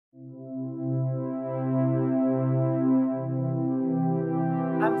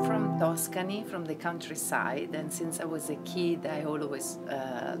I'm from Tuscany, from the countryside, and since I was a kid, I always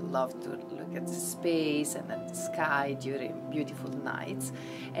loved to look at the space and at the sky during beautiful nights.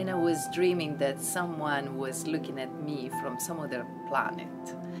 And I was dreaming that someone was looking at me from some other planet.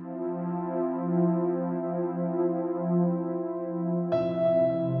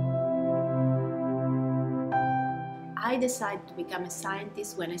 I decided to become a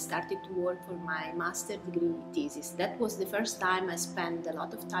scientist when I started to work for my master's degree thesis. That was the first time I spent a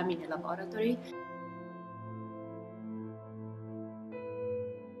lot of time in a laboratory.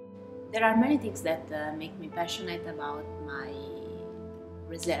 There are many things that make me passionate about my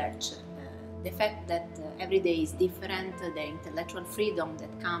research. The fact that every day is different, the intellectual freedom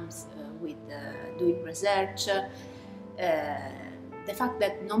that comes with doing research, the fact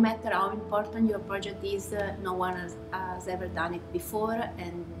that no matter how important your project is, no one has ever done it before,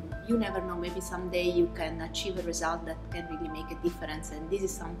 and you never know, maybe someday you can achieve a result that can really make a difference, and this is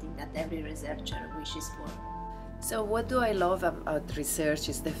something that every researcher wishes for. So what do I love about research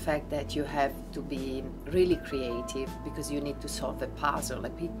is the fact that you have to be really creative because you need to solve a puzzle, a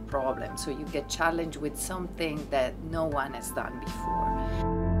big problem, so you get challenged with something that no one has done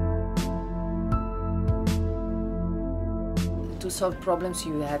before. To solve problems,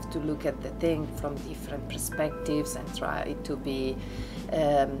 you have to look at the thing from different perspectives and try to be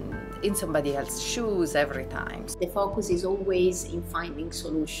in somebody else's shoes every time. The focus is always in finding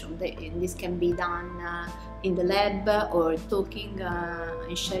solutions. This can be done in the lab, or talking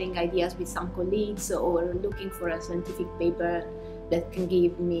and sharing ideas with some colleagues, or looking for a scientific paper that can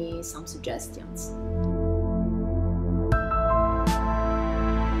give me some suggestions.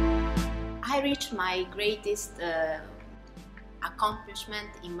 I reached my greatest accomplishment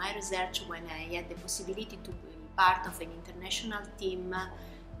in my research when I had the possibility to be part of an international team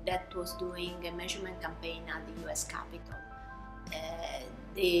that was doing a measurement campaign at the US Capitol.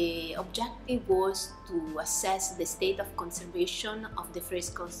 The objective was to assess the state of conservation of the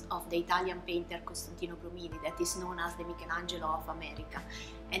frescoes of the Italian painter Costantino Brumidi, that is known as the Michelangelo of America.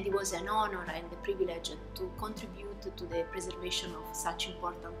 And it was an honor and a privilege to contribute to the preservation of such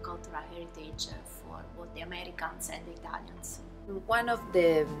important cultural heritage for both the Americans and the Italians. One of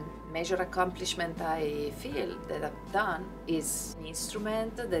the major accomplishments I feel that I've done is an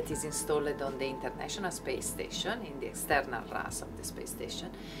instrument that is installed on the International Space Station, in the external RAS of the space station.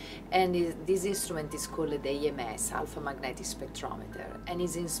 And this instrument is called the AMS, Alpha Magnetic Spectrometer, and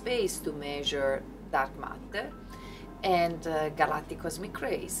is in space to measure dark matter and galactic cosmic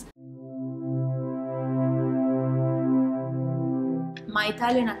rays. My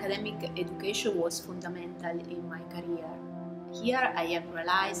Italian academic education was fundamental in my career. Here I have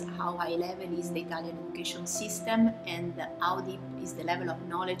realized how high level is the Italian education system and how deep is the level of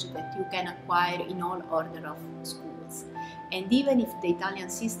knowledge that you can acquire in all order of schools. And even if the Italian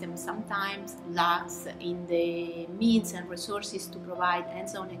system sometimes lacks in the means and resources to provide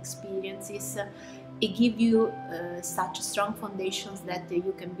hands-on experiences, it gives you such strong foundations that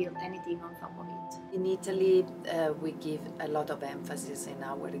you can build anything on top of it. In Italy, we give a lot of emphasis in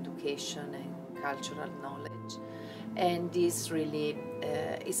our education and cultural knowledge. And this really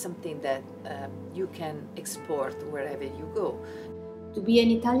is something that you can export wherever you go. To be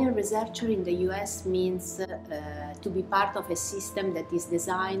an Italian researcher in the US means to be part of a system that is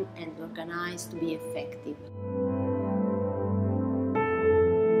designed and organized to be effective.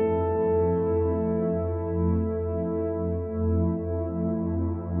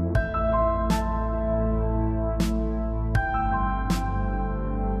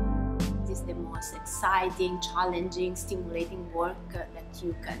 Exciting, challenging, stimulating work that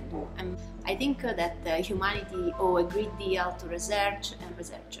you can do. And I think that humanity owes a great deal to research and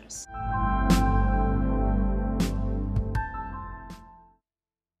researchers.